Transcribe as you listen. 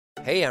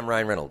Hey, I'm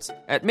Ryan Reynolds.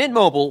 At Mint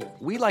Mobile,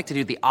 we like to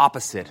do the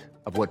opposite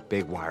of what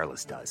Big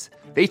Wireless does.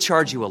 They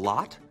charge you a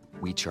lot,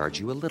 we charge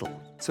you a little.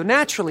 So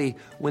naturally,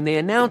 when they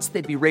announced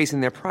they'd be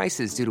raising their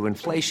prices due to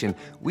inflation,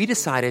 we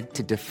decided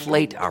to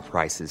deflate our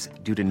prices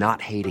due to not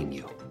hating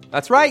you.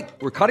 That's right.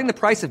 We're cutting the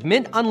price of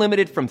Mint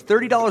Unlimited from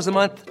 $30 a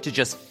month to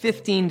just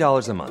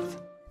 $15 a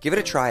month. Give it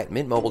a try at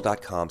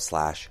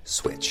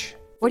mintmobile.com/switch.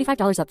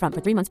 $45 up front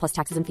for 3 months plus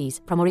taxes and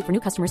fees. Promo rate for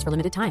new customers for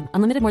limited time.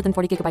 Unlimited more than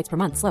 40 gigabytes per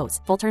month. Slows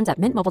full terms at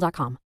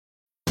mintmobile.com.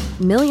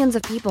 Millions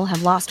of people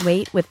have lost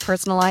weight with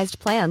personalized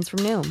plans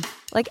from Noom.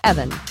 Like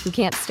Evan, who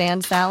can't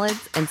stand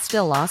salads and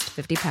still lost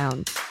 50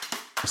 pounds.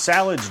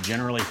 Salads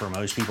generally for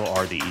most people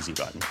are the easy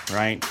button,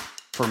 right?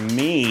 For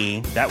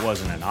me, that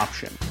wasn't an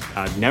option.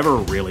 I never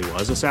really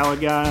was a salad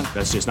guy.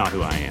 That's just not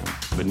who I am.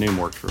 But Noom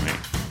worked for me.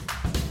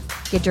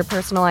 Get your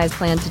personalized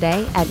plan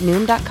today at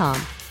Noom.com.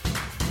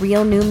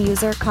 Real Noom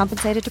user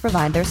compensated to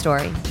provide their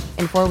story.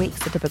 In 4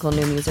 weeks, the typical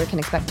Noom user can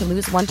expect to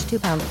lose 1 to 2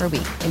 pounds per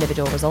week.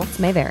 Individual results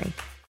may vary.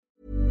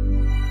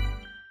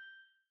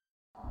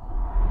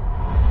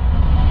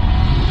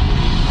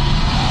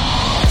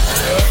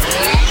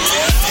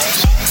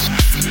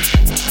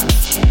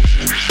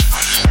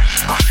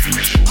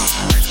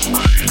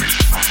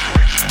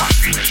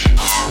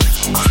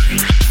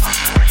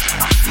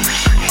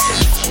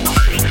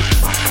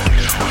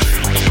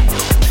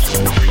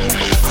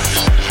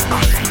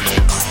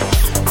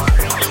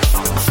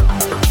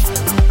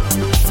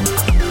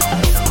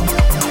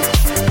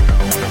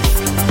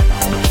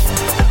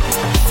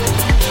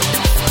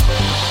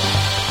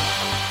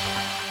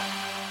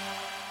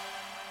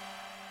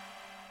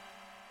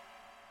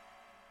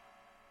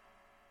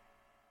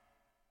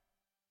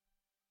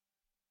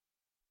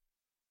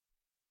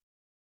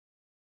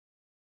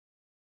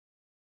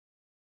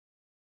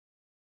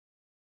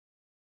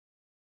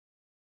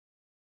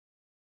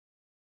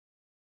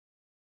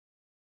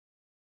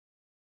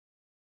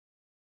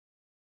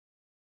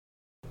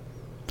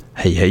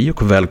 Hej hej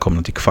och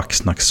välkomna till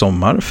Kvacksnack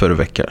sommar för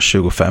vecka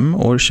 25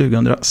 år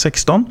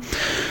 2016.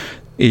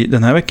 I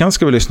den här veckan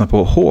ska vi lyssna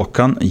på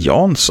Håkan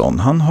Jansson.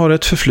 Han har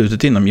ett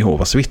förflutet inom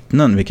Jehovas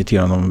vittnen, vilket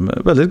ger honom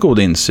väldigt god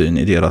insyn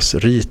i deras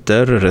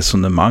riter,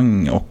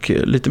 resonemang och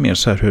lite mer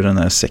så här hur den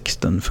här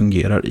sekten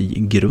fungerar i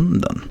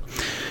grunden.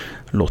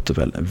 Låter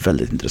väl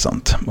väldigt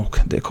intressant och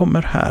det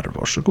kommer här,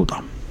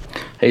 varsågoda.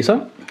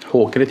 Hejsan,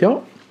 Håkan heter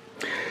jag.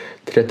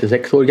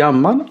 36 år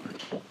gammal.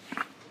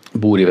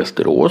 Bor i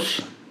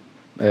Västerås.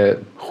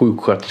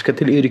 Sjuksköterska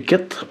till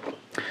yrket.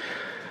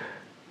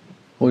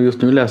 Och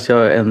just nu läser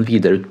jag en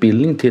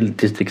vidareutbildning till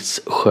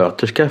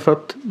distriktssköterska för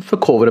att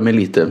förkovra mig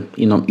lite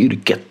inom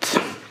yrket.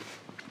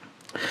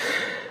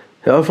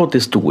 Jag har fått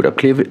det stora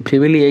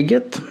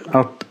privilegiet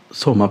att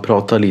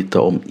sommarprata lite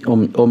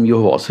om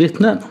Jehovas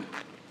vittnen.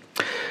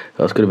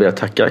 Jag skulle vilja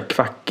tacka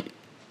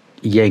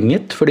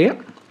Kvackgänget för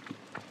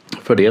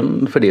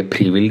det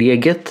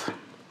privilegiet.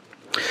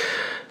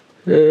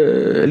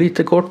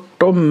 Lite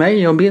kort om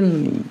mig och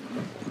min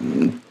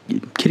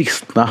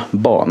kristna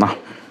bana.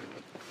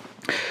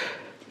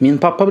 Min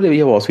pappa blev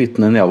Jehovas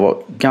vittne när jag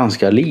var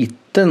ganska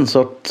liten,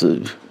 så att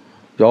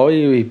jag är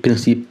ju i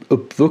princip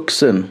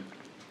uppvuxen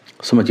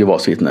som ett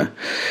Jehovas vittne.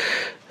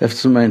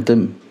 Eftersom jag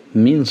inte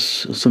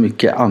minns så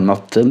mycket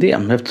annat än det.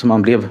 Eftersom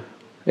man blev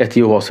ett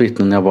Jehovas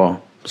vittne när jag var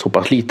så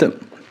pass liten.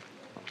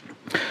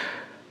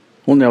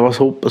 Och när jag var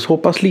så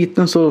pass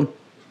liten så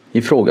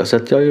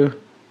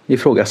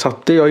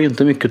ifrågasatte jag ju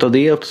inte mycket av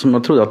det, eftersom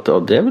jag trodde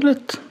att det är väl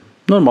ett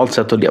normalt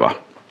sätt att leva.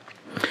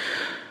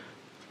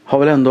 Har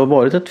väl ändå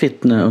varit ett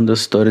vittne under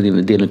större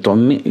delen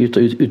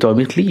utav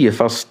mitt liv,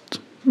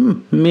 fast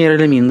mer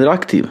eller mindre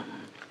aktiv.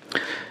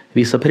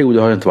 Vissa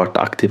perioder har jag inte varit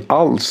aktiv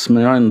alls,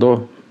 men jag har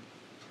ändå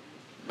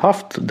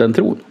haft den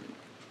tron.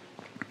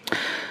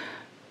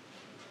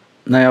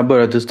 När jag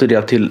började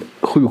studera till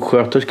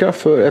sjuksköterska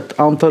för ett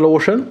antal år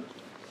sedan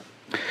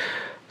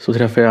så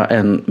träffade jag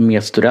en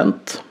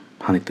medstudent.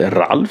 Han heter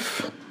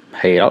Ralf.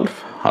 Hej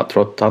Ralf, jag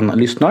tror att han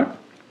lyssnar.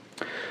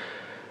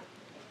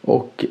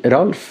 Och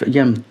Ralf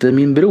jämte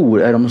min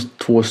bror är de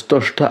 2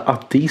 största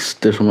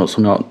ateister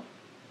som jag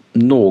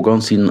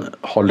någonsin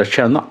har lärt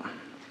känna.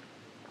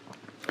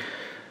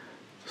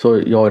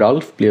 Så jag och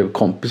Ralf blev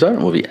kompisar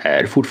och vi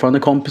är fortfarande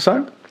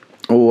kompisar.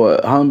 Och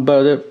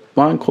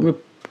han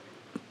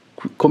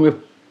kom ju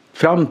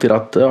fram till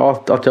att jag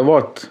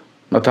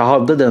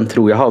hade den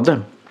tro jag hade.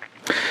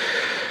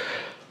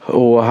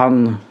 Och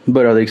han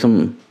började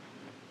liksom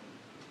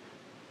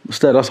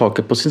ställa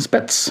saker på sin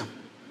spets.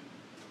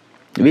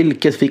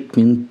 Vilket fick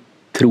min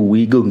tro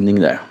i gungning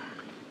där.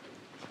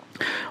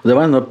 Och det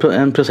var ändå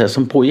en process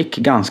som pågick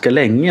ganska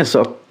länge, så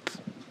att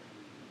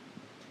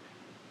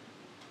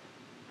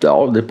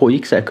det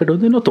pågick säkert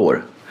under något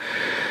år.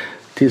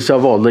 Tills jag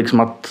valde liksom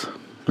att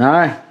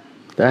nej,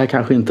 det här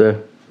kanske inte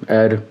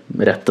är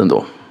rätt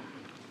ändå.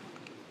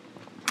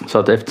 Så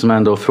att eftersom jag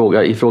ändå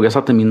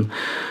ifrågasatte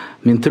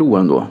min tro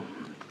ändå.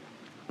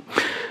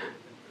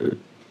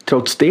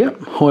 Trots det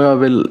har jag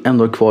väl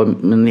ändå kvar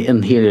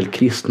en hel del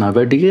kristna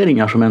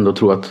värderingar som ändå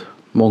tror att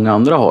många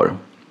andra har.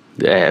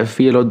 Det är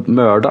fel att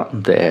mörda.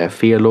 Det är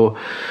fel att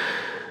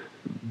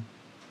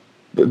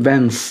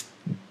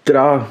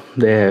vänstra,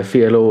 det är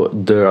fel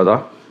att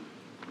döda.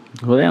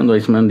 Och det är ändå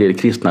liksom en del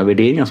kristna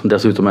värderingar som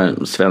dessutom är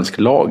en svensk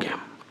lag.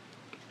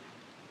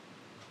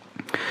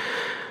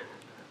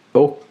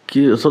 Och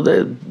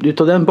så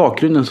utav den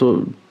bakgrunden så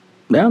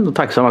är jag ändå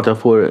tacksam att jag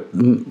får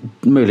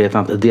möjligheten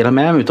att dela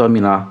med mig av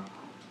mina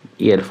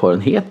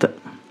erfarenheter.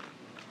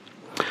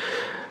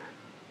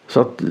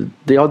 Så att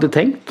det jag hade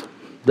tänkt,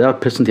 det är att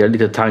presentera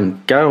lite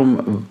tankar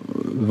om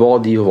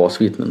vad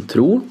Jehovas vittnen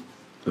tror,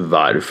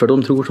 varför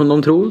de tror som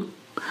de tror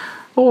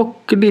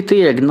och lite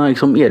egna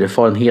liksom,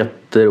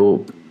 erfarenheter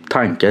och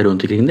tankar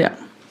runt omkring det.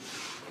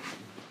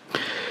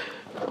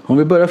 Om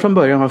vi börjar från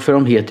början varför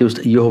de heter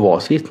just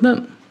Jehovas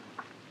vittnen.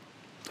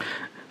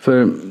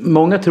 För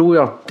många tror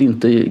ju att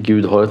inte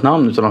Gud har ett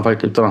namn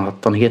utan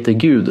att han heter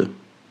Gud.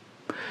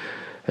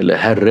 Eller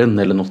Herren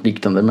eller något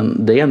liknande.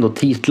 Men det är ändå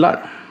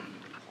titlar.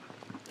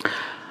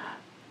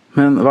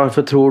 Men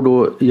varför tror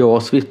då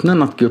Jehovas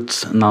vittnen att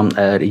Guds namn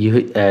är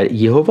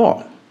Jehova?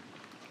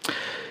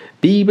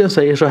 Bibeln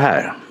säger så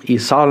här i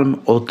Psalm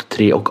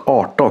 83 och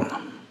 18.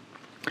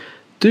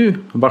 Du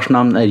vars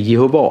namn är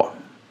Jehova,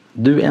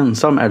 du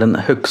ensam är den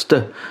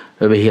högste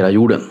över hela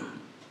jorden.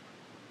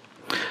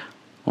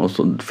 Och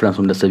så för den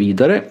som läser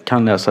vidare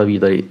kan läsa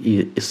vidare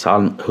i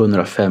Psalm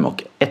 105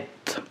 och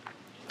 1.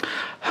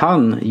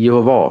 Han,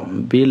 Jehova,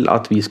 vill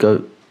att vi ska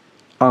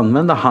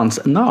använda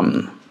hans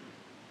namn.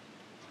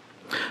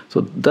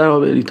 Så där har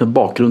vi lite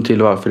bakgrund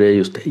till varför det är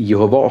just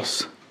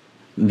Jehovas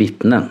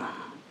vittnen.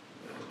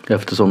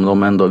 Eftersom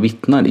de ändå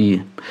vittnar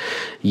i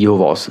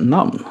Jehovas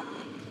namn.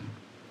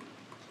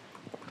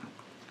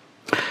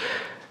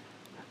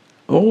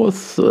 Och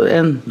så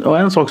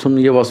en sak som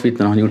Jehovas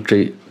vittnen har gjort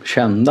sig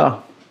kända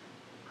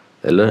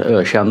eller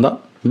ökända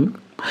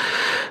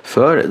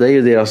för det är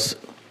ju deras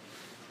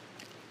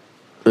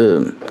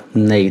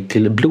nej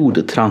till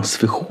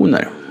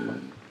blodtransfusioner.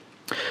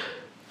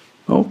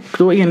 Och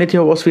då enligt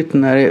Jehovas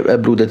vittnen är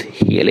blodet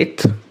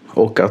heligt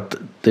och att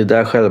det är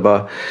där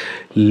själva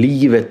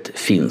livet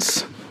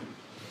finns.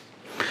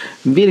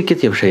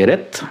 Vilket i och för sig är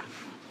rätt.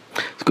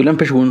 Skulle en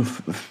person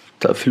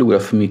förlora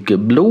för mycket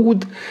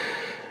blod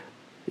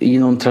i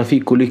någon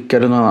trafikolycka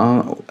eller någon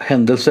annan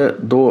händelse,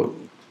 då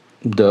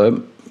dör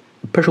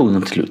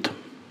personen till slut.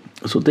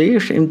 Så det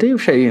är i och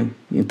för sig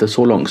inte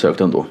så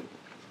långsökt ändå.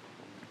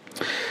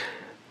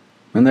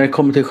 Men när det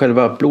kommer till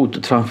själva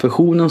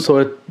blodtransfusionen så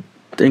är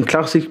en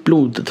klassisk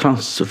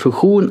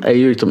blodtransfusion är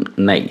ju liksom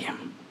nej.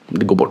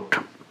 Det går bort.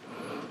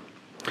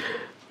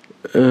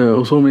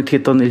 Och så om vi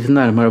tittar lite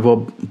närmare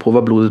på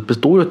vad blodet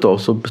består utav,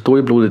 så består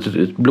ju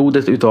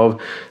blodet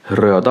utav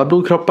röda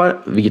blodkroppar,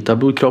 vita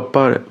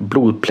blodkroppar,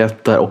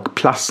 blodplättar och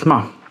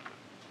plasma.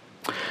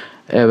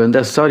 Även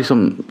dessa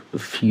liksom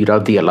 4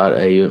 delar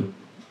är ju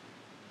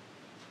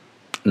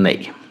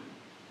nej.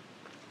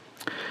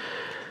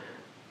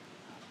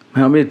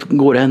 Men om vi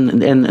går en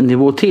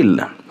nivå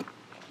till,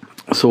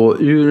 så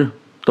ur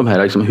de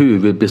här liksom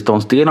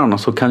huvudbeståndsdelarna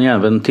så kan ju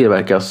även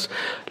tillverkas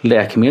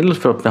läkemedel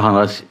för att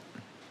behandla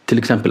till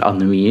exempel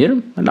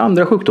anemier eller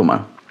andra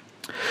sjukdomar.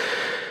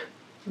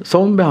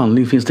 Som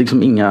behandling finns det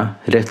liksom inga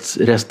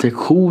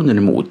restriktioner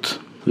emot,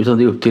 utan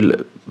det är upp till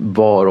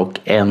var och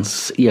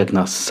ens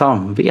egna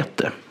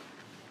samvete.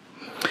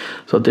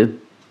 Så att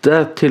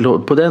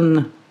på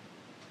den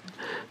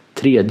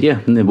 3:e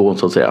nivån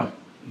så att säga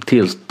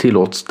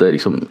tillåts det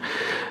liksom,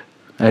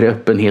 är det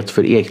öppenhet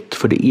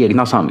för det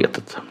egna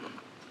samvetet.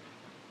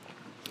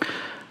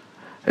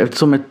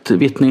 Eftersom ett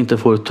vittne inte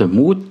får ta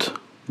emot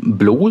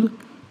blod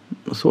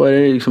så är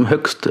det liksom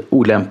högst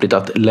olämpligt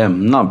att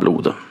lämna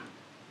blod.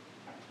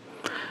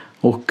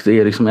 Och det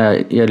är liksom,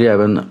 gäller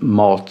även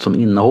mat som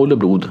innehåller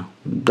blod.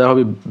 Där har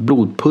vi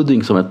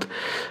blodpudding som ett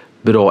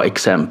bra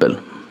exempel.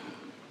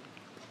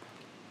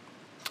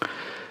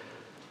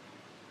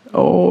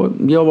 Och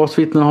Jehovas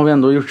vittnen har vi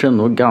ändå gjort sig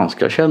ändå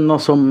ganska kända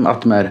som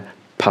att de är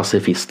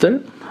pacifister,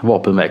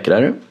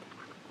 vapenvägrare.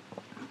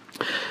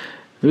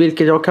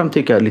 Vilket jag kan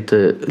tycka är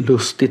lite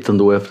lustigt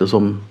ändå,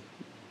 eftersom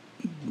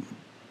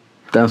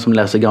den som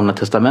läser Gamla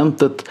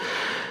testamentet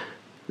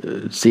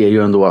ser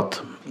ju ändå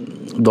att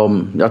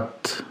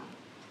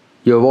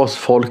Jehovas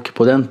folk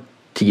på den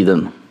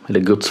tiden, eller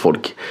Guds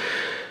folk,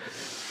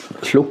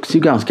 slogs ju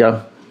ganska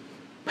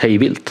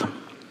hejvilt.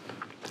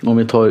 Om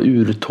vi tar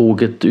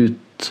urtåget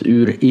ut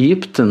ur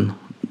Egypten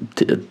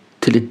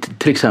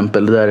till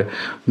exempel, där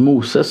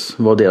Moses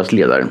var deras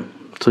ledare,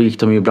 så gick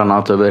de ju bland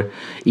annat över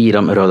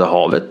Röda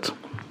havet.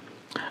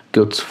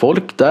 Guds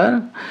folk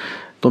där,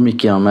 de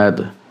gick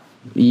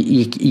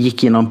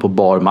igenom på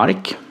bar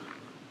mark,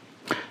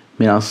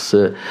 medan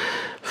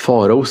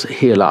faraos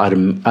hela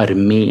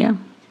armé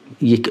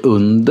gick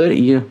under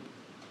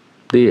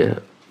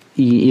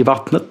i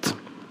vattnet.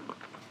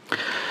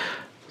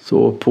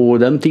 Så på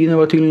den tiden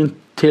var det tydligen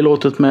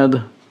tillåtet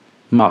med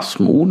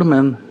massmord,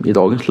 men i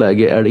dagens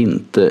läge är det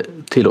inte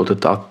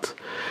tillåtet att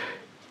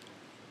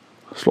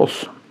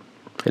slåss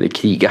eller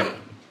kriga.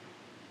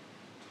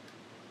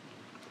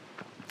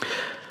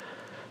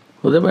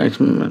 Och det var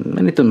liksom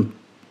en liten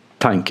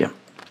tanke.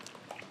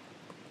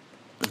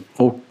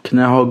 Och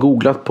när jag har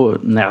googlat på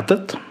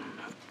nätet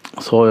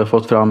så har jag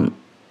fått fram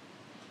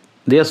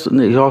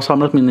jag har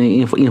samlat min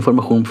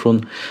information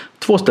från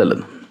 2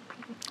 ställen.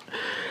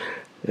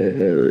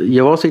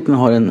 Jehovas vittnen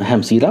har en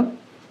hemsida,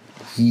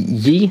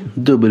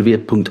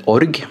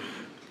 jw.org,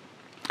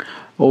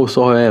 och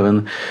så har jag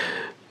även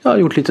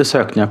gjort lite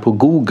sökningar på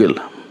Google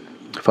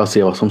för att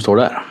se vad som står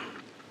där.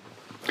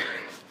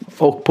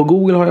 Och på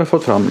Google har jag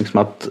fått fram liksom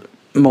att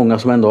många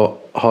som ändå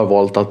har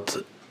valt att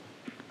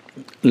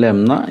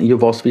lämna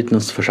Jehovas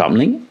vittnens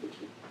församling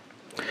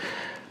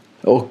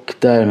och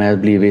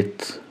därmed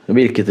blivit,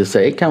 vilket i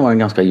sig kan vara en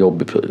ganska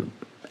jobbig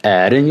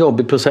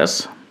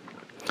process,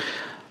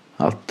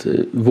 att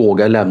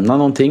våga lämna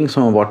någonting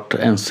som har varit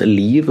ens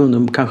liv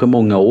under kanske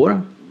många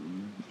år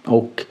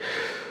och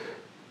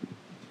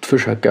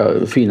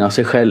försöka finna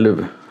sig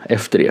själv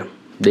efter det.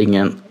 Det är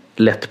ingen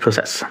lätt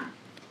process.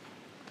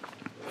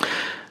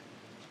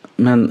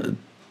 Men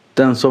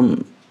den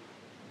som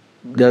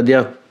det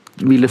jag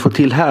ville få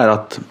till här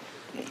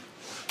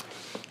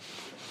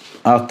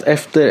att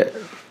efter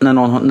när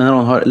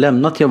någon har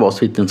lämnat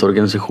Jehovas vittnens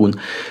organisation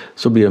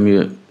så blir de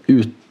ju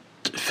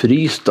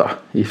utfrysta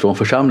ifrån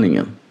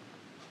församlingen.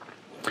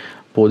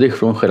 Både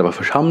från själva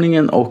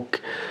församlingen och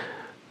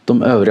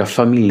de övriga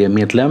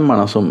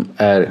familjemedlemmarna som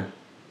är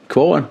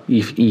kvar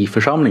i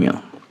församlingen.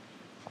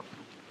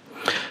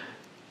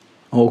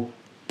 Och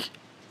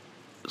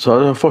så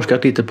har jag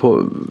forskat lite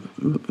på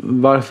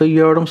varför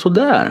gör de så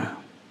där?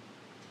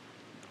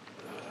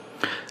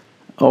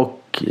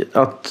 Och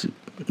att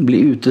bli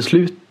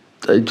utesluten,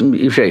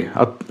 i och för sig,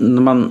 att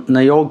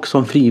när jag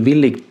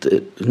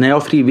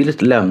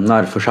frivilligt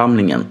lämnar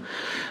församlingen,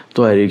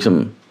 då är det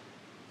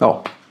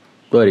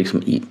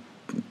liksom i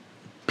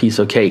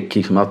piece of cake,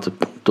 liksom att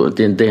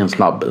det är en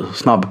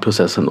snabb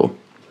process ändå.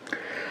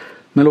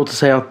 Men låt oss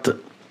säga att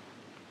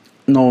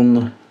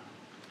någon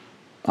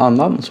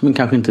annan som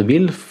kanske inte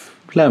vill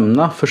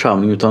lämna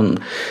församlingen utan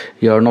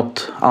gör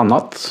något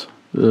annat,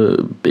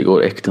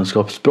 begår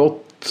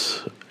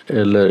äktenskapsbrott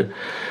eller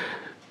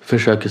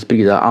försöker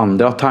sprida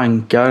andra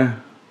tankar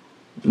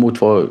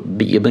mot vad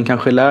Bibeln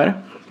kanske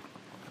lär,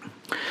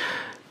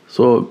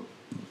 så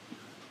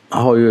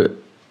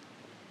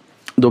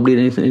då blir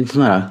det en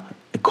sån här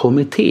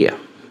kommitté,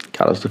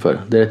 kallas det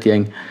för. Det är ett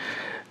gäng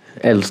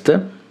äldste,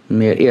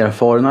 mer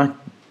erfarna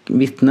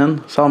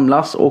vittnen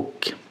samlas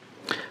och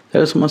det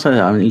är som man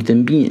säger en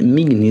liten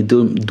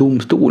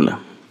minidomstol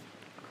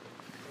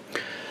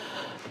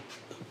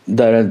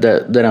där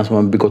den som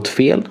har begått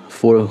fel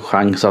får en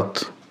chans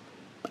att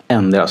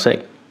ändra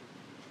sig.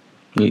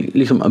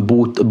 Liksom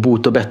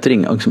bot och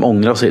bättring och liksom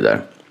ångra sig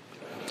där.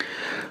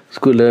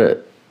 Skulle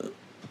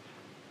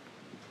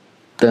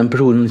den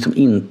personen liksom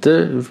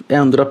inte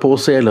ändra på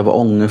sig eller vara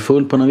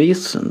ångerfull på något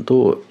vis,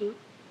 då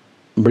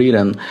blir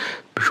den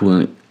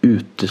personen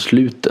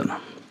utesluten.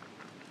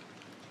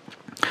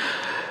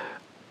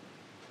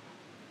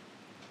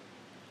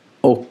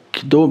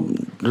 Och då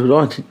har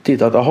jag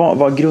tittat,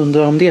 vad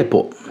grundar de det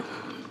på?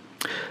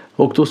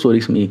 Och då står det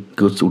liksom i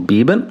Guds ord,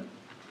 Bibeln,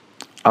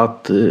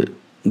 att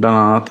bland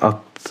annat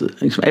att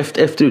liksom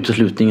efter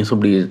uteslutningen så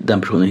blir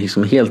den personen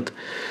liksom helt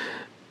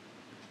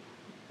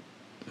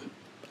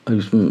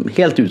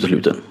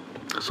utesluten.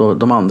 Så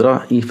de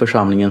andra i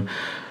församlingen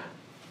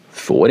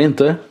får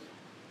inte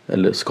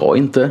eller ska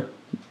inte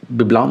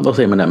beblanda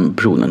sig med den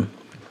personen.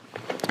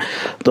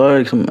 Då har jag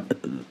liksom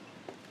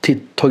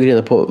tagit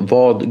reda på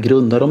vad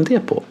grundar de det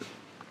på.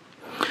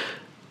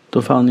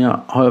 Då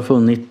har jag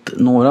funnit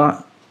några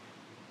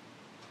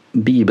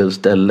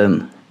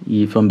bibelställen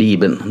från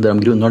Bibeln där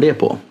de grundar det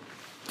på.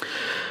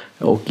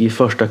 Och i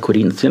första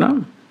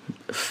Korintierna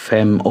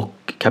 5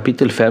 och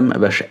kapitel 5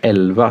 vers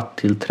 11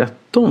 till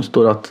 13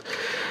 står att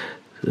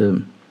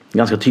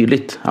ganska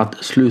tydligt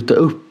att sluta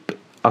upp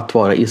att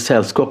vara i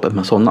sällskapet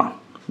med sådana,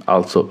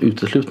 alltså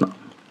uteslutna.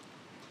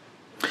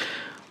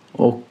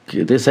 Och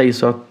det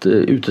sägs att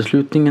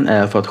uteslutningen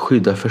är för att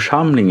skydda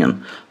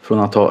församlingen från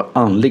att ha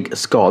andlig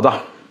skada.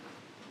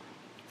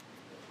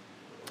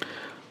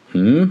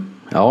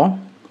 Ja,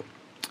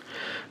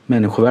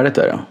 människovärdet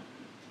är det.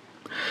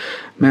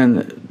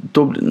 Men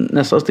då,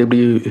 nästa steg blir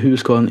ju, hur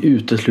ska en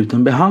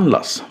utesluten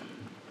behandlas?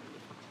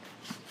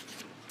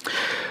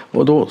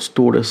 Och då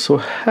står det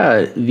så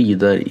här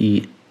vidare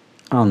i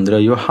andra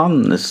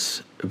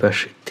Johannes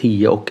vers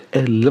 10 och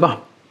 11.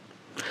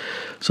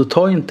 Så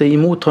ta inte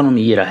emot honom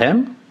i era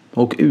hem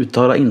och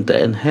uttala inte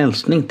en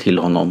hälsning till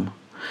honom.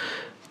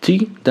 Ty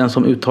den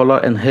som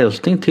uttalar en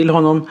hälsning till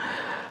honom,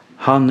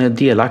 han är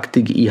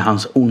delaktig i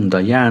hans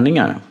onda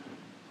gärningar.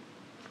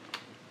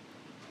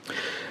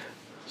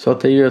 Så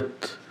att det är ju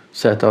ett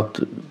sätt att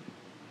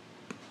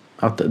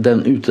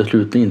den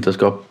uteslutningen inte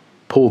ska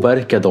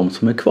påverka de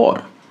som är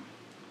kvar.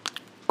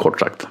 Kort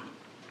sagt.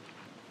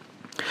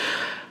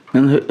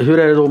 Men hur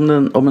är det då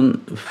om en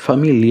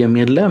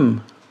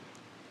familjemedlem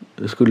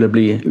skulle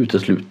bli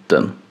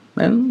utesluten?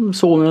 En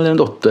son eller en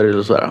dotter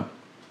eller sådär.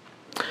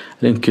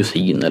 Eller en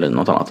kusin eller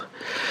något annat.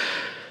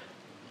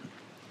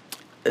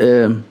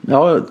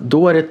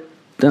 Då är det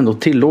ändå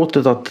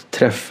tillåtet att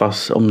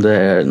träffas om det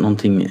är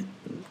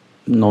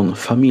någon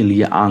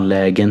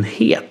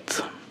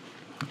familjeanlägenhet.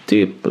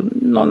 typ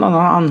någon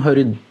annan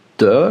anhörig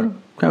dör,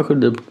 kanske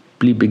det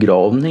blir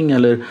begravning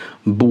eller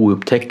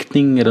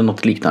bouppteckning eller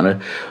något liknande,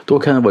 då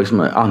kan det vara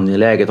liksom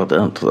angeläget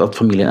att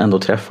familjen ändå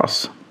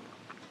träffas.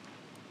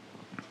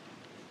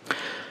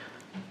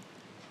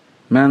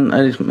 Men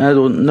är det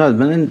då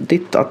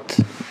nödvändigt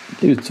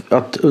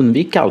att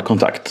undvika all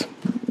kontakt?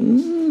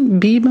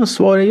 Bibelns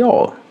svar är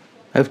ja,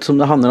 eftersom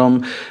det handlar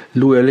om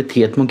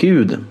lojalitet mot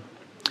Gud.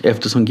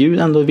 Eftersom Gud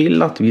ändå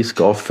vill att vi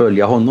ska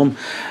följa honom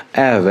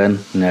även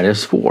när det är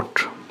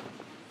svårt.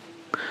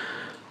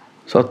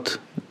 Så att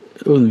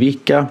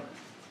undvika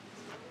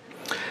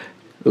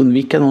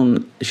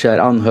någon kär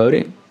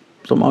anhörig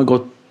som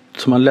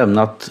har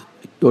lämnat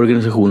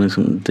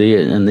organisationen, det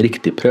är en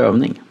riktig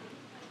prövning.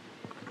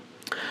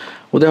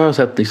 Och det har jag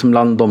sett liksom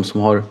bland de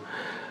som har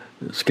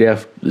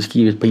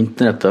skrivit på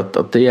internet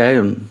att det är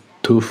en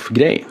tuff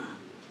grej.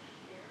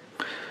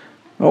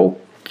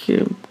 Och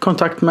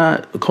kontakt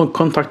med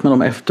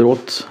dem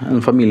efteråt,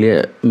 en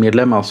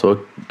familjemedlem, alltså,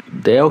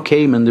 det är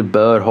okej, men det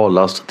bör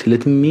hållas till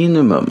ett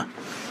minimum,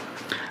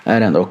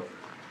 är ändå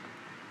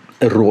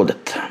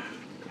rådet.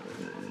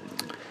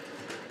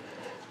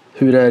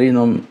 Hur är det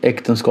inom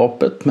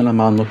äktenskapet mellan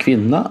man och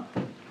kvinna?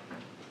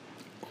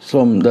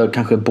 Som där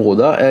kanske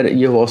båda är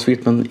Jehovas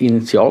vittnen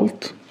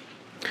initialt.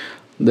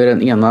 Där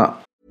den ena...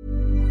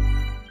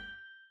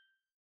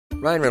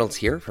 Ryan Reynolds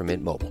here from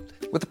Mint Mobile.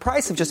 With the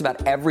price of just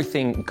about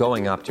everything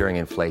going up during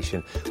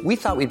inflation, we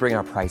thought we'd bring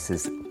our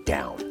prices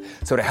down.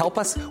 So to help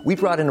us, we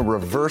brought in a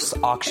reverse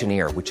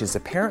auctioneer, which is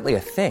apparently a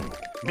thing.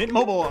 Mint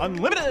Mobile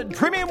Unlimited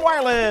Premium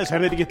Wireless. How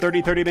to get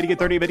 30, 30, bit to get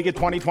 30, bit to get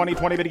 20, 20,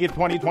 20, bit to get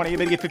 20, 20,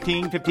 bit to get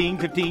 15, 15,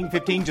 15,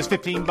 15, just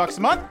 $15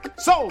 a month?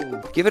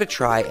 Sold! Give it a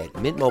try at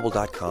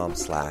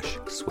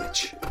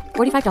mintmobile.com/switch.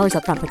 $45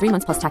 up front for 3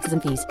 months plus taxes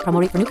and fees.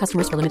 Promo rate for new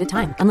customers for limited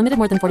time. Unlimited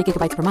more than 40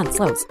 gigabytes per month.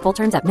 Slows full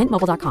terms at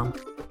mintmobile.com.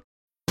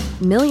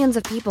 Millions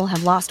of people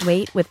have lost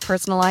weight with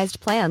personalized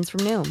plans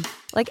from Noom.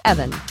 Like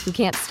Evan, who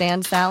can't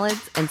stand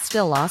salads and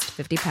still lost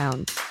 50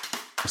 pounds.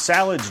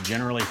 Salads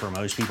generally for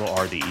most people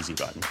are the easy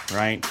button,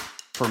 right?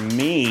 For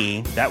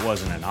me, that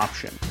wasn't an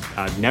option.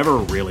 I never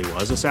really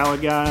was a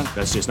salad guy.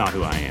 That's just not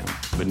who I am.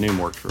 But Noom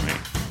worked for me.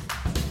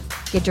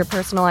 Get your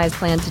personalized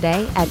plan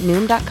today at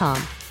Noom.com.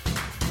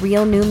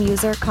 Real Noom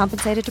user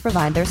compensated to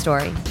provide their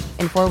story.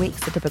 In 4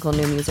 weeks, the typical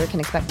Noom user can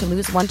expect to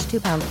lose 1 to 2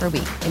 pounds per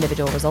week.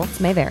 Individual results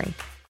may vary.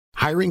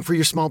 Hiring for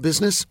your small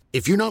business?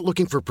 If you're not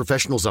looking for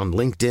professionals on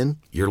LinkedIn,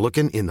 you're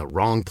looking in the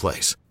wrong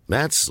place.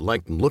 That's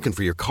like looking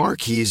for your car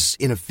keys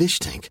in a fish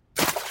tank.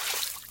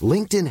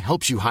 LinkedIn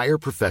helps you hire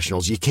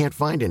professionals you can't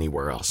find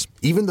anywhere else,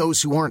 even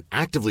those who aren't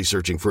actively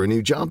searching for a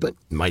new job but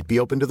might be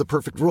open to the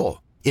perfect role.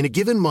 In a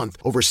given month,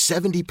 over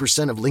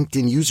 70% of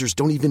LinkedIn users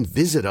don't even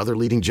visit other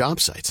leading job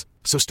sites.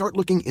 So start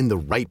looking in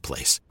the right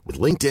place.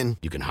 With LinkedIn,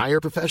 you can hire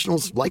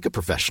professionals like a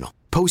professional.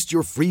 Post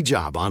your free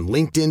job on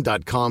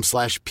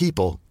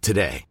linkedin.com/people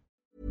today.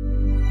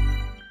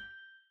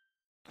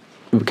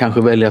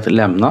 Kanske välja att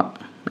lämna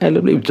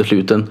eller bli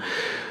utesluten,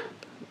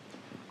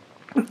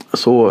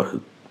 så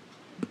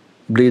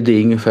blir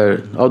det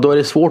ungefär, då är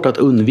det svårt att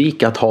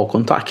undvika att ha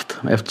kontakt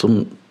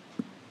eftersom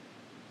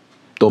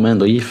de är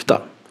ändå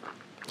gifta.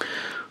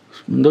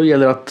 Då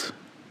gäller det att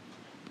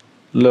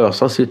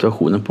lösa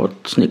situationen på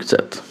ett snyggt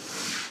sätt.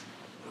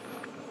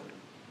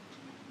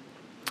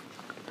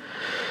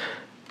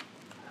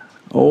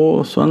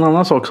 Och så en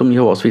annan sak som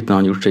Jehovas vittnen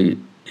har gjort sig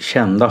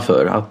kända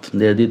för, att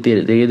det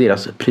är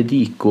deras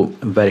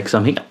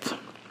predikoverksamhet.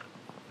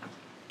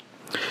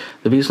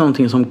 Det finns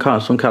någonting som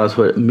kallas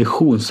för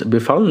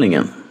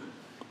missionsbefallningen,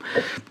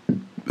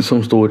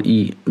 som står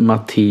i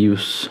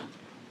Matteus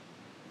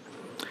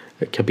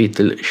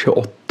kapitel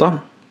 28,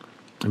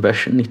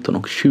 vers 19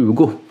 och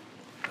 20.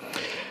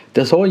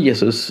 Där sa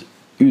Jesus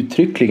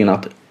uttryckligen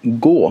att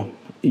gå,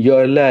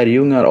 gör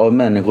lärjungar av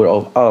människor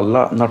av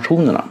alla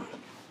nationerna.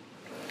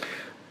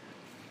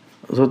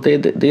 Så det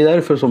är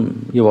därför som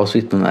Jehovas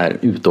vittnen är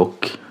ute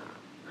och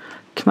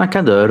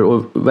knackar dörr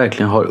och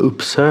verkligen har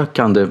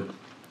uppsökande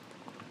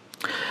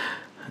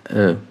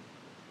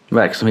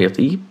verksamhet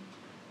i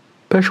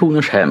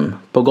personers hem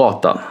på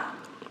gatan.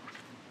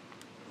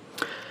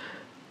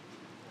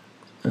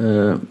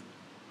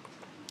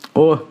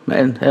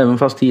 Men även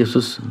fast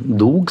Jesus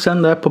dog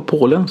sen där på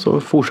Polen,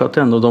 så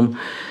fortsatte ändå de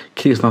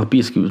kristna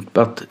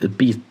att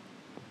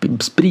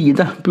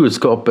sprida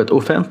budskapet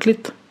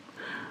offentligt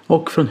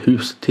och från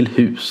hus till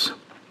hus.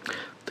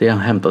 Det är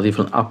hämtat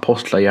ifrån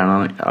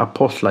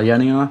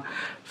Apostlagärningarna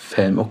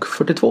 5 och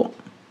 42.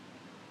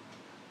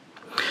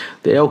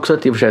 Det är också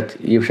i och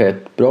för sig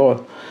ett bra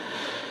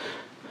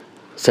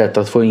sätt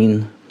att få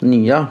in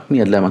nya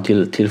medlemmar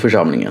till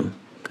församlingen.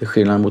 Det är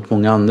skillnad mot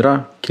många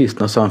andra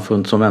kristna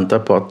samfund som väntar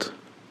på att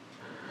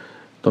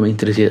de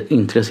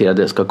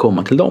intresserade ska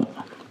komma till dem.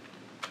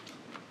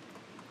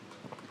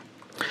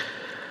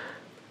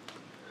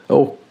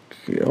 Och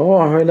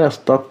jag har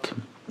läst att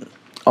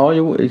att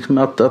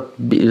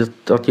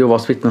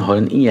Jehovas vittnen har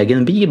en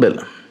egen bibel.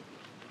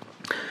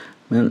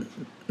 Men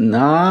det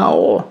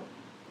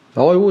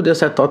är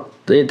sagt att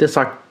det är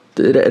sagt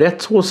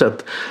rätt så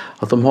sett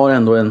att de har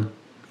ändå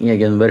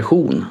egen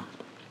version.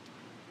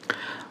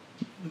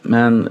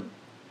 Men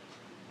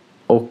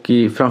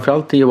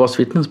framförallt i Jehovas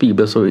vittnens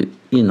bibel så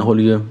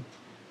innehåller ju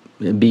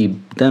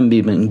den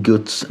bibeln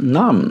Guds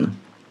namn.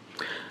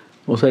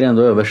 Och så är det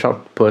ändå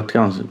översatt på ett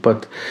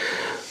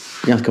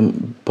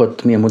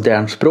mer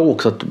modernt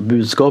språk så att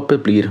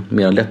budskapet blir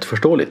mer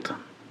lättförståeligt.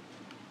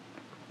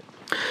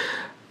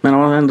 Men om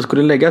man ändå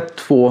skulle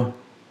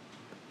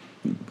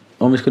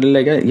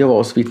lägga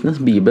Jehovas vittnens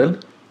bibel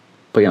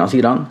på ena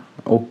sidan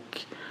och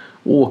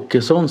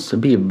Åkessons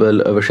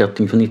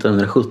bibelöversättning från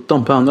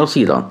 1917 på andra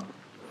sidan,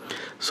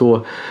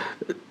 så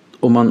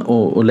om man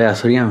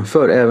läser och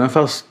jämför, även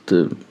fast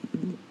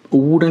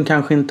orden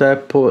kanske inte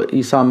är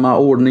i samma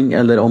ordning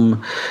eller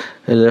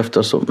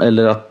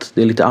att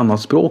det är lite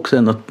annat språk, så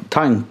är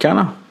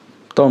tankarna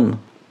de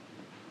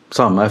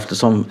samma,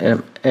 eftersom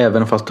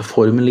även fast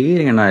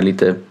formuleringarna är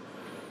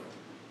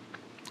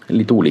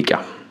lite olika.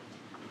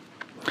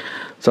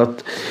 Så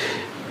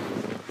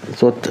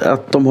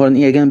att de har en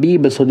egen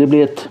bibel, så det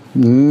blir ett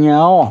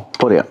nja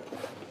på det.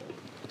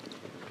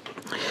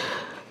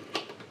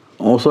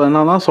 Och så en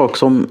annan sak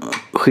som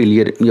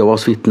skiljer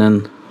Jehovas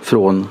vittnen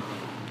från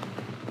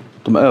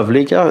de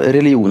övriga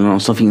religionerna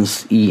som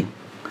finns i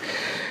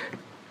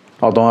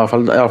alla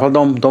fall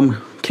de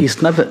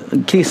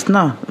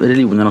kristna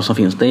religionerna som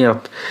finns, det är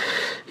att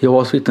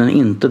Jehovas vittnen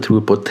inte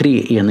tror på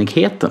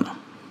treenigheten.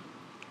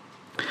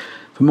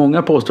 För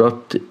många påstår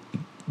att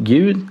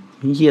Gud,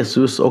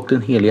 Jesus och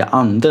den heliga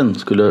anden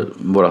skulle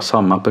vara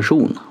samma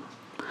person.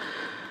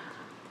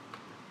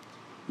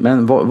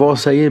 Men vad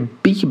säger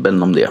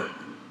Bibeln om det?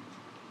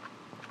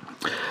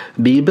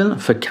 Bibeln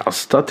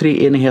förkastar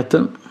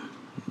treenigheten.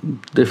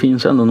 Det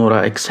finns ändå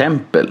några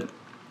exempel,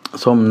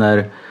 som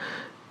när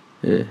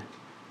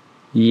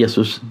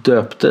Jesus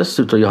döptes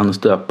utav Johannes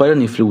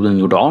döparen i floden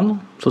Jordan,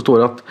 så står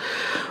det att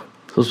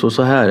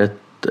så här,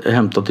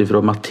 hämtat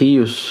ifrån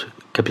Matteus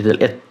kapitel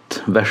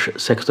 1 vers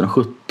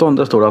 16-17,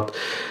 där står det att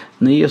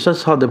när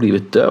Jesus hade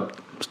blivit döpt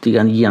steg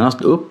han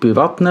genast upp i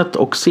vattnet,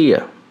 och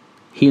se,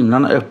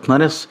 himlarna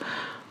öppnades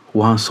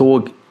och han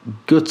såg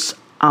Guds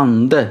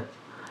ande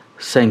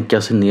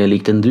sänka sig ner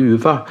likt en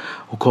duva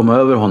och komma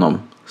över honom.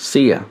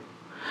 Se,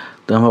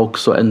 den var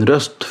också en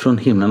röst från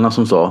himlarna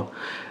som sa: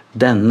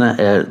 denne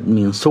är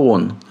min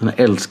son, den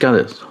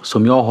älskade,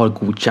 som jag har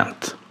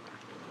godkänt.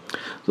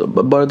 Så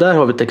bara där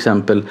har vi ett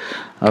exempel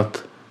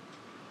att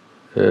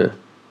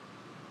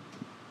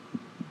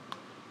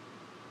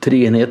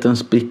treenigheten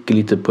spricker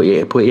lite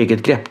på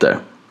eget grepp där.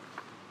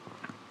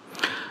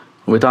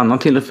 Och ett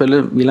annat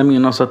tillfälle vill jag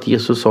minnas att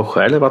Jesus sa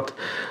själv att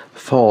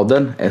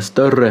Fadern är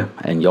större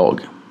än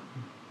jag.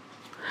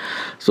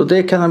 Så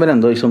det kan jag väl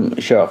ändå liksom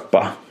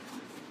köpa.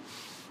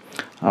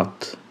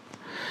 Att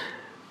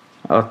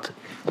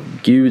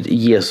Gud,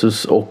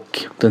 Jesus och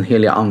den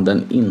heliga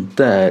anden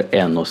inte är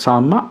en och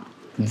samma.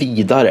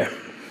 Vidare.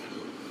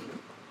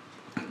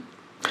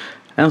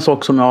 Två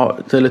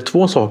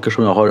saker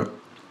som jag har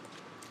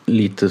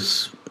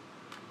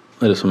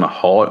som jag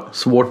har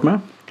svårt med.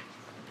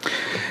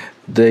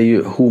 Det är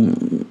ju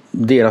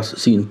deras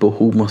syn på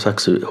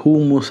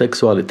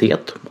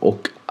homosexualitet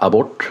och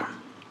abort.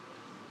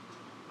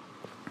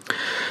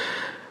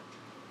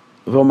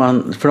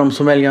 För de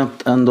som väljer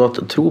ändå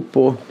att tro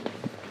på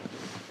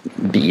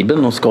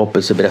Bibeln och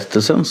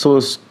skapelseberättelsen,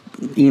 så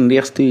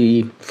inleds det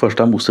i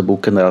första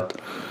Moseboken där att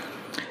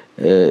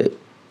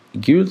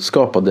Gud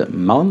skapade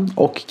man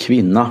och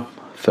kvinna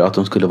för att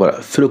de skulle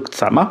vara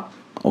fruktsamma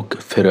och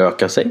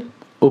föröka sig,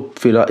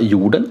 uppfylla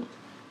jorden.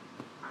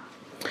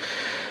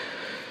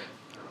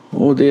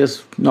 Och det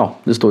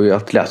står ju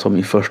att läsa om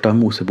i första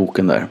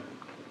Moseboken där.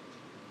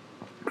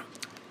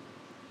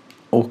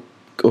 Och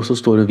så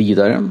står det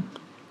vidare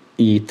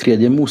i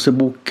tredje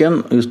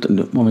Moseboken, just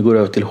om vi går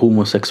över till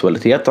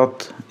homosexualitet,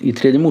 att i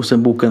tredje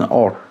Moseboken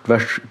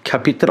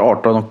kapitel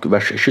 18 och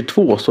vers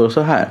 22 står det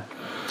så här: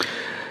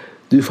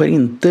 du får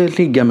inte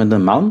ligga med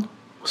en man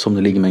som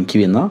du ligger med en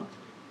kvinna.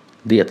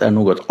 Det är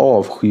något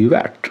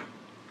avskyvärt.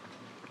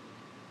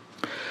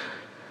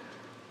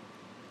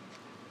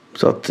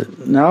 Så att,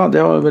 det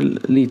har väl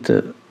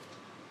lite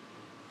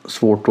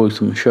svårt att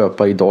liksom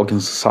köpa i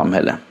dagens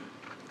samhälle.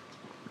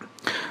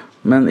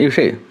 Men i och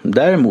för sig,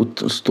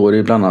 däremot står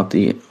det bland annat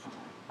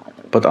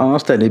på ett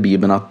annat ställe i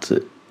Bibeln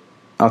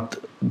att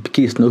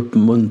kristna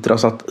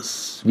uppmuntras att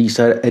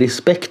visa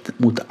respekt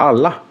mot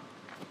alla.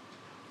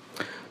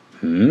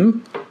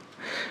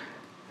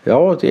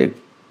 Ja, det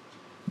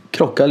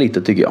krockar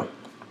lite tycker jag.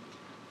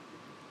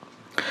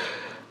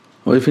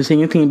 Och det finns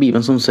ingenting i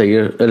Bibeln som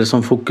säger eller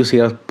som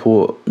fokuserar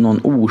på någon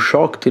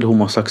orsak till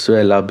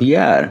homosexuella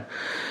begär,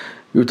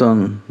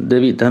 utan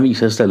den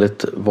visar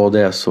istället vad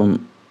det är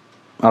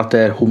att det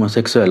är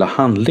homosexuella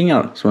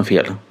handlingar som är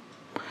fel.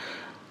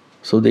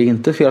 Så det är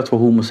inte fel att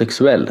vara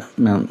homosexuell,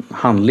 men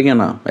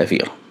handlingarna är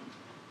fel.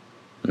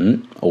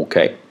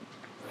 Okej.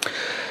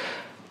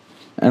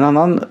 En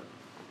annan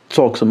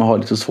sak som jag har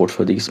lite svårt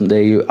för det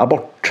är ju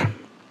abort.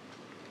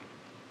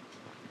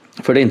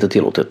 För det är inte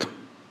tillåtet.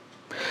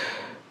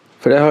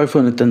 För det har ju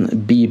funnits en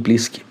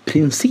biblisk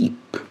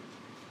princip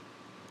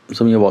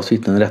som Jehovas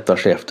vittnen rättar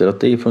sig efter, att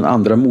det är från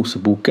Andra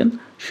Moseboken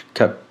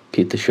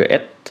kapitel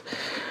 21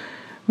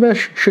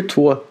 vers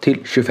 22 till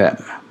 25.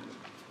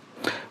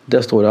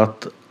 Där står det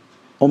att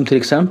om till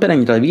exempel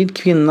en gravid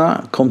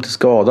kvinna kom till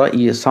skada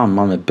i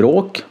samband med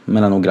bråk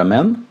mellan några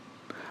män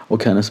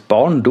och hennes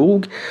barn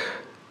dog,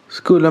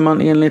 skulle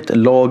man enligt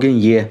lagen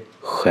ge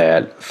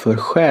skäl för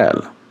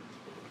skäl.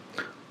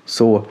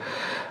 Så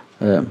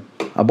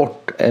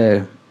abort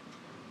är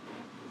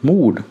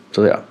mord,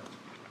 så att säga.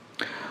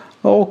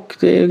 Och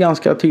det är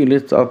ganska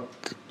tydligt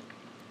att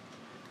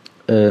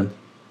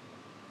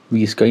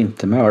vi ska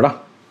inte mörda.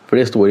 För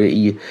det står ju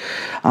i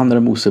Andra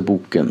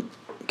Moseboken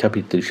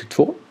kapitel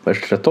 22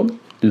 vers 13.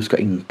 Du ska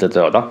inte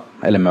döda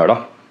eller mörda.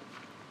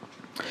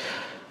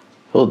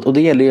 Och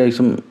det gäller ju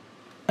liksom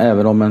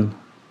även om en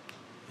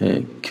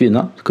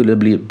kvinna skulle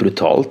bli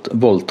brutalt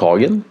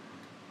våldtagen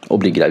och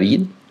bli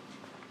gravid.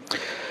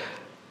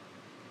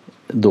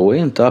 Då är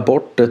inte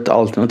abort ett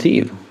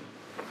alternativ.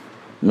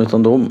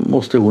 Utan då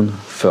måste hon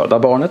föda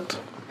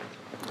barnet.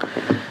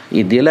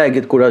 I det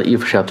läget går det i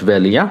och för sig att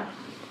välja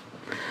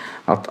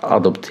att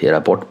adoptera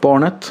bort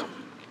barnet.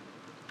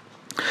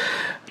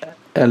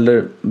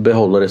 Eller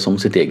behålla det som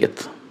sitt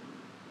eget.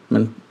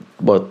 Men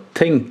bara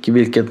tänk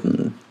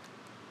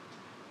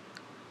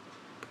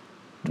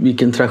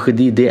vilken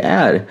tragedi det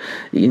är.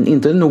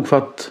 Inte nog för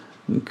att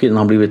kvinnan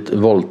har blivit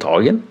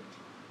våldtagen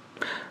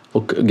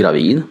och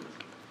gravid.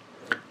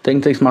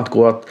 Tänk liksom att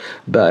gå att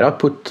bära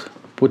på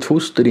ett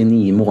foster i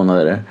 9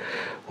 månader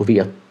och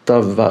veta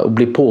och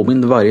bli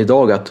påmind varje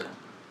dag att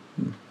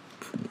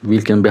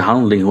vilken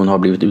behandling hon har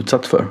blivit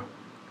utsatt för.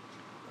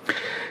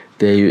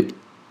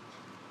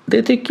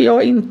 Det tycker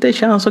jag inte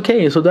känns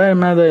okej. Så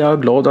därmed är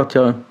jag glad att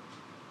jag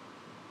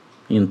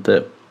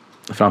inte,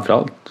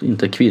 framförallt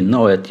inte kvinna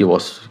och ett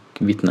Jehovas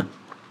vittne.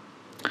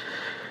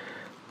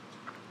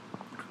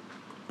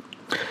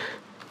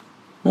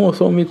 Och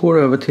så om vi går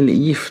över till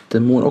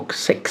giftermål och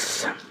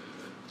sex.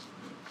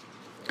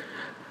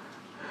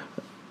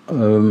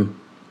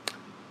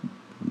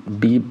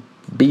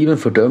 Bibeln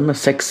fördömer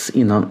sex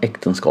innan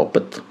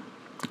äktenskapet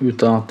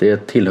utan att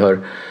det tillhör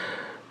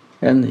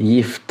en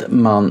gift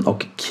man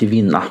och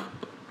kvinna.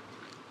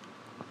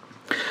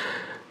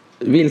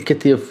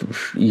 Vilket i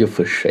och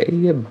för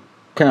sig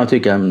kan jag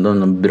tycka är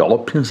en bra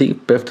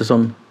princip,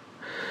 eftersom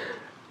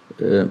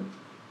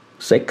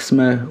sex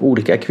med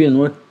olika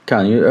kvinnor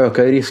kan ju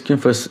öka risken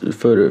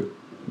för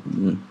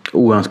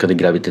oönskade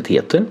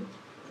graviditeter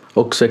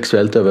och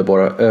sexuellt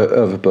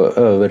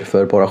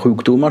överförbara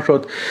sjukdomar. Så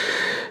att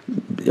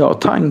ja,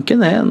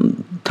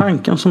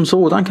 tanken som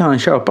sådan kan han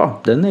köpa.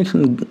 Den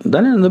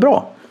är ändå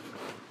bra.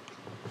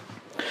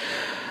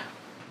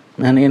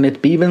 Men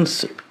enligt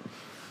Bibelns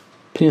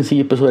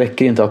principer så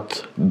räcker det inte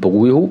att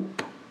bo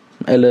ihop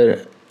eller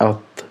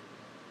att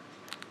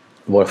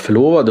vara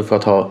förlovade för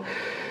att ha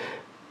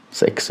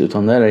sex,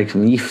 utan det är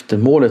liksom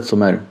giftermålet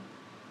som är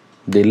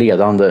det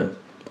ledande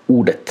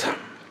ordet.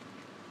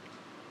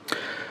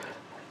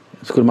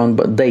 Skulle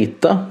man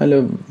dejta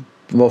eller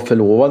vara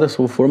förlovade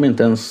så får de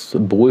inte ens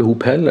bo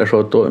ihop heller, så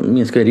att då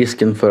minskar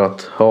risken för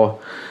att ha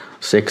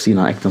sex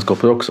innan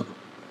äktenskapet också.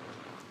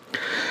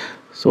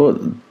 Så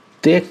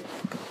det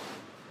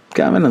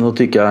kan man ändå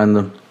tycka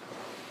är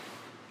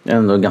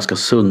en ganska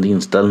sund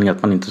inställning,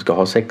 att man inte ska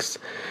ha sex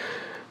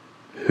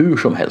hur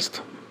som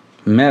helst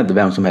med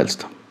vem som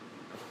helst.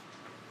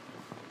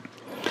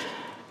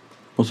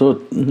 Och så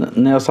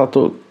när jag satt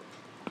och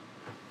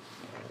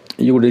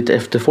gjorde lite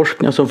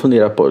efterforskningar så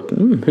funderade på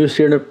hur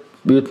ser det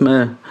ut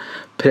med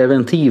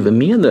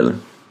preventivmedel.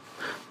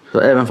 Så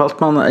även fast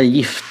man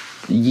är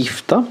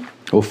gifta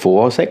och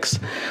får ha sex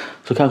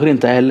så kanske det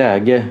inte är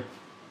läge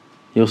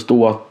just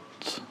då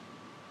att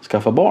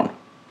skaffa barn.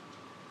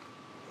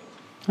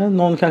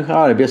 Någon kanske är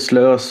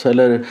arbetslös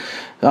eller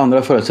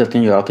andra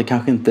förutsättningar gör att det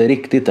kanske inte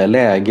riktigt är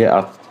läge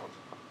att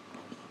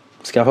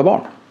skaffa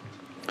barn.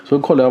 Så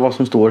kollar jag vad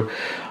som står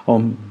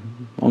om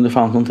det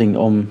fanns någonting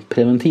om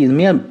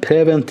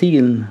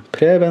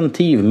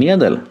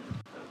preventivmedel.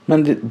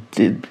 Men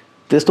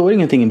det står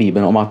ingenting i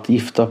Bibeln om att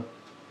gifta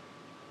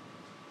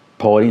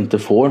par inte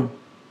får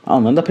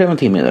använda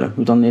preventivmedel.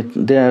 Utan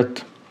det är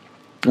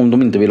om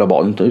de inte vill ha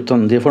barn.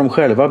 Utan det får de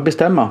själva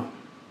bestämma.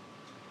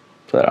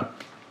 Sådär.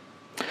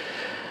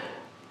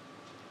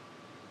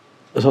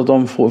 Så att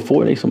de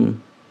får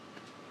liksom...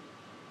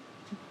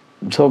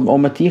 Så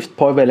om ett gift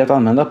par väljer att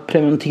använda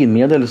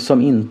preventivmedel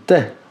som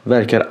inte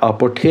verkar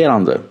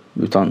aborterande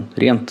utan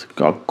rent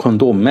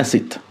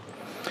kondommässigt,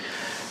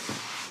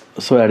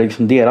 så är det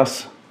liksom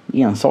deras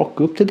ensak,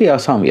 upp till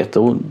deras samvete,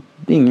 och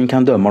ingen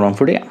kan döma dem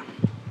för det.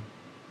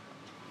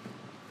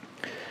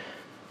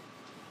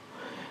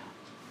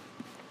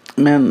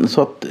 Men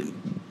så att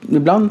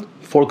ibland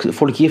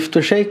folk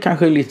gifter sig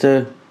kanske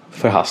lite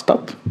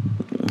förhastat.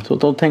 Så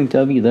då tänkte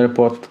jag vidare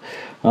på att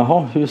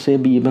hur ser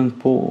Bibeln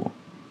på,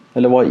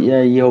 eller vad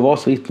är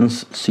Jehovas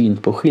vittnens syn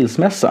på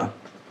skilsmässa?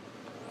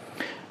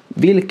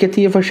 Vilket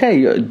i och för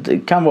sig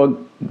kan vara,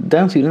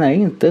 den synen är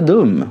inte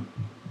dum.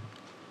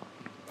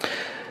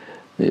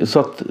 Så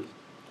att,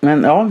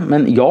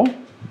 men ja,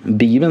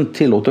 Bibeln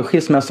tillåter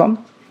skilsmässan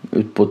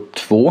ut på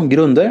 2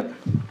 grunder.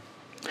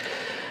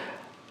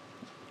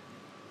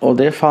 Och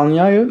det fann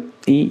jag ju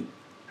i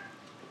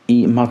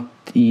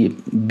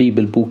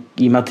bibelbok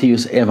i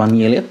Matteus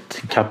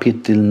evangeliet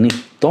kapitel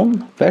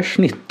 19 vers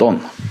 19.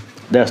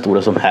 Där står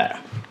det som här: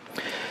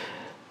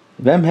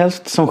 vem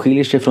helst som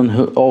skiljer sig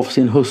av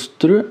sin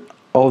hustru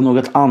av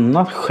något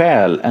annat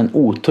skäl än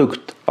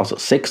otukt, alltså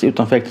sex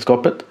utanför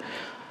äktenskapet,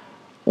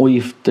 och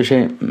gifter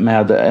sig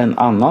med en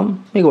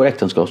annan begår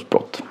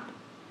äktenskapsbrott.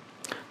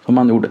 Som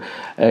man gjorde.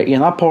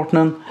 Ena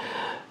partnern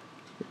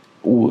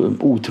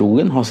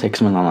otrogen har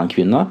sex med en annan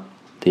kvinna.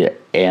 Det är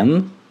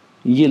en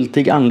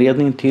giltig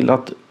anledning till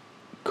att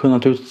kunna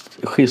ta ut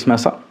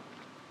skilsmässa.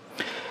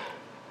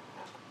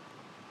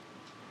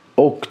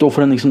 Och då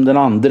får den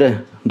andra,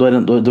 då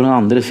är den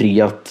andra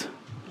fri att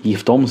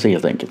gifta om sig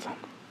helt enkelt.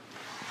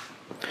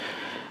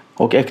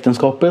 Och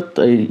äktenskapet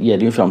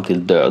gäller ju fram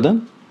till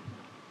döden.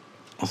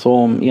 Så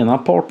om ena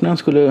partnern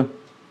skulle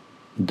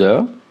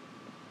dö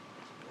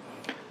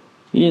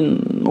i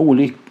en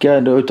olycka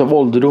utav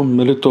ålderdom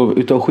eller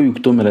utav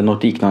sjukdom eller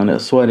något liknande,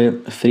 så är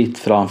det fritt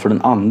fram för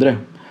den andra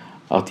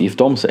att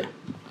gifta om sig.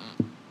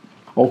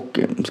 Och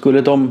skulle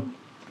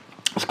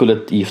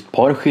ett gift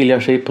par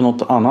skilja sig på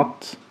något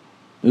annat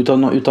utav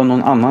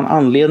någon annan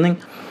anledning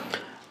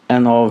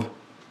än av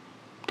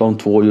de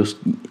 2 just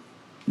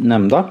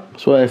nämnda,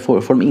 så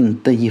får de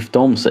inte gifta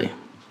om sig.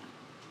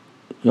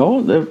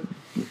 Ja,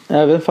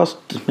 även fast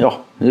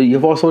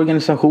Jehovas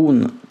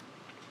organisation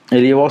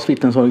eller Jehovas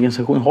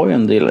vittnesorganisation har ju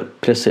en del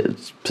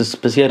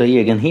speciella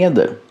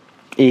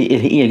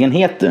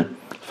egenheter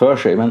för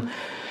sig, men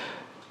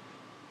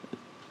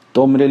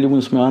de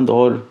religioner som jag ändå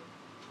har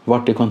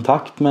varit i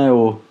kontakt med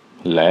och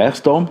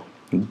läst om,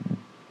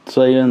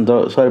 så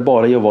är det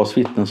bara Jehovas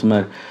vittnen som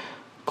är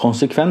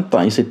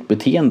konsekventa i sitt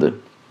beteende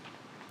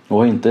och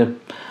har inte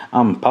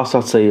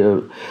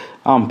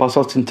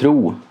anpassat sin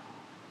tro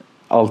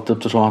allt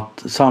eftersom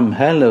att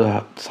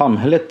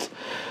samhället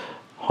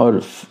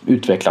har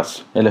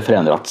utvecklats eller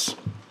förändrats.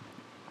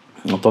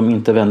 Att de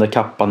inte vänder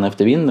kappan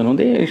efter vinden. Och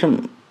det är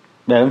liksom,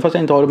 även fast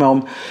jag inte har med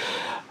om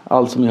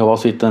allt som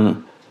Jehovas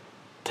vittnen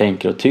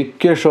tänker och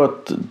tycker, så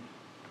att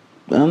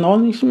den har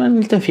liksom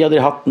en liten fjäder i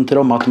hatten till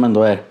dem att de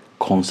ändå är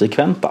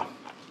konsekventa.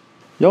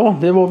 Ja,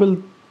 det var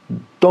väl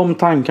de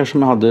tankar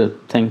som jag hade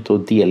tänkt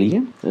att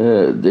delge.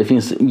 Det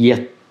finns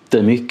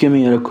jättemycket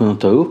mer att kunna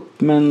ta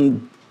upp,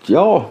 men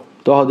ja,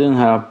 då hade den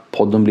här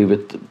podden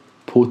blivit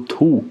på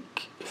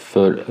tok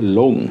för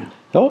lång.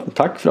 Ja,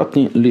 tack för att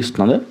ni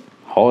lyssnade.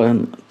 Ha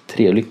en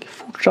trevlig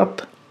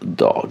fortsatt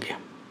dag.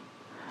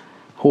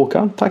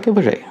 Håkan tackar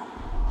för sig.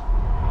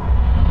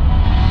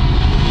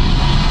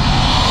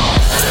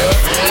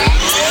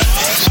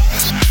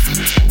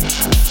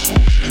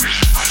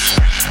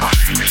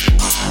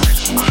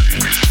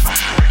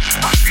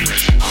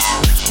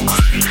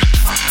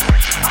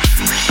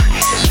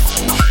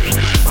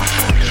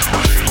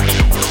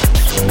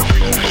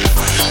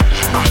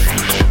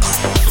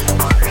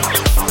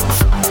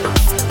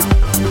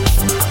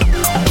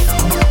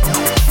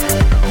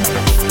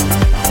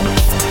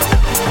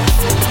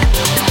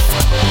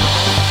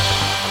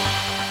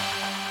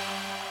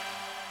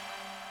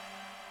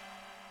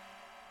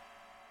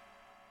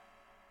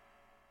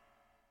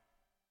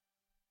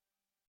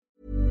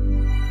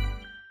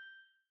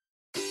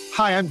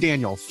 Hi, I'm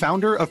Daniel,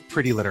 founder of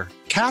Pretty Litter.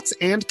 Cats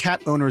and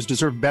cat owners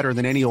deserve better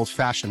than any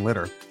old-fashioned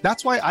litter.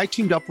 That's why I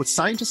teamed up with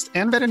scientists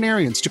and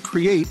veterinarians to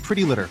create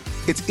Pretty Litter.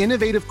 Its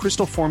innovative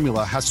crystal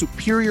formula has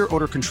superior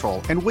odor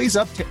control and weighs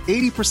up to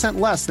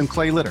 80% less than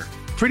clay litter.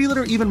 Pretty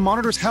Litter even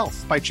monitors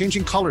health by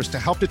changing colors to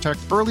help detect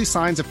early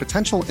signs of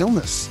potential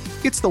illness.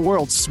 It's the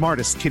world's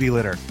smartest kitty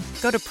litter.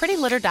 Go to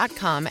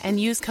prettylitter.com and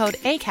use code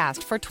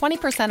ACAST for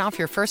 20% off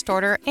your first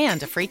order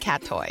and a free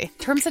cat toy.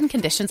 Terms and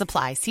conditions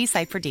apply. See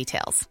site for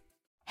details.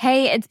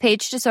 Hey, it's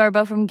Paige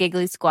DeSorbo from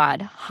Giggly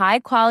Squad. High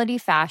quality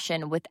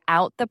fashion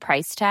without the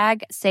price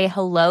tag. Say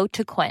hello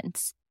to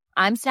Quince.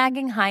 I'm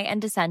snagging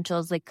high-end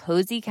essentials like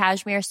cozy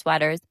cashmere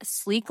sweaters,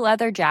 sleek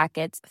leather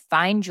jackets,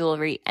 fine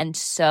jewelry, and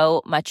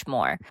so much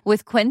more.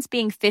 With Quince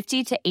being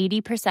 50 to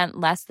 80%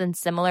 less than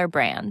similar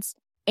brands.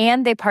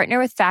 And they partner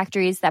with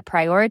factories that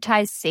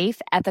prioritize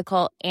safe,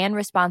 ethical, and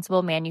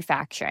responsible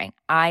manufacturing.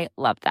 I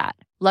love that.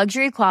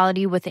 Luxury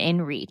quality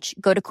within reach.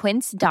 Go to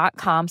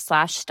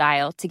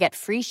quince.com/style to get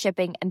free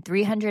shipping and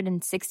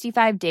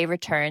 365-day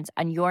returns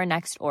on your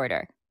next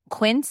order.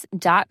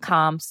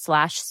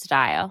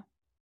 Quince.com/style.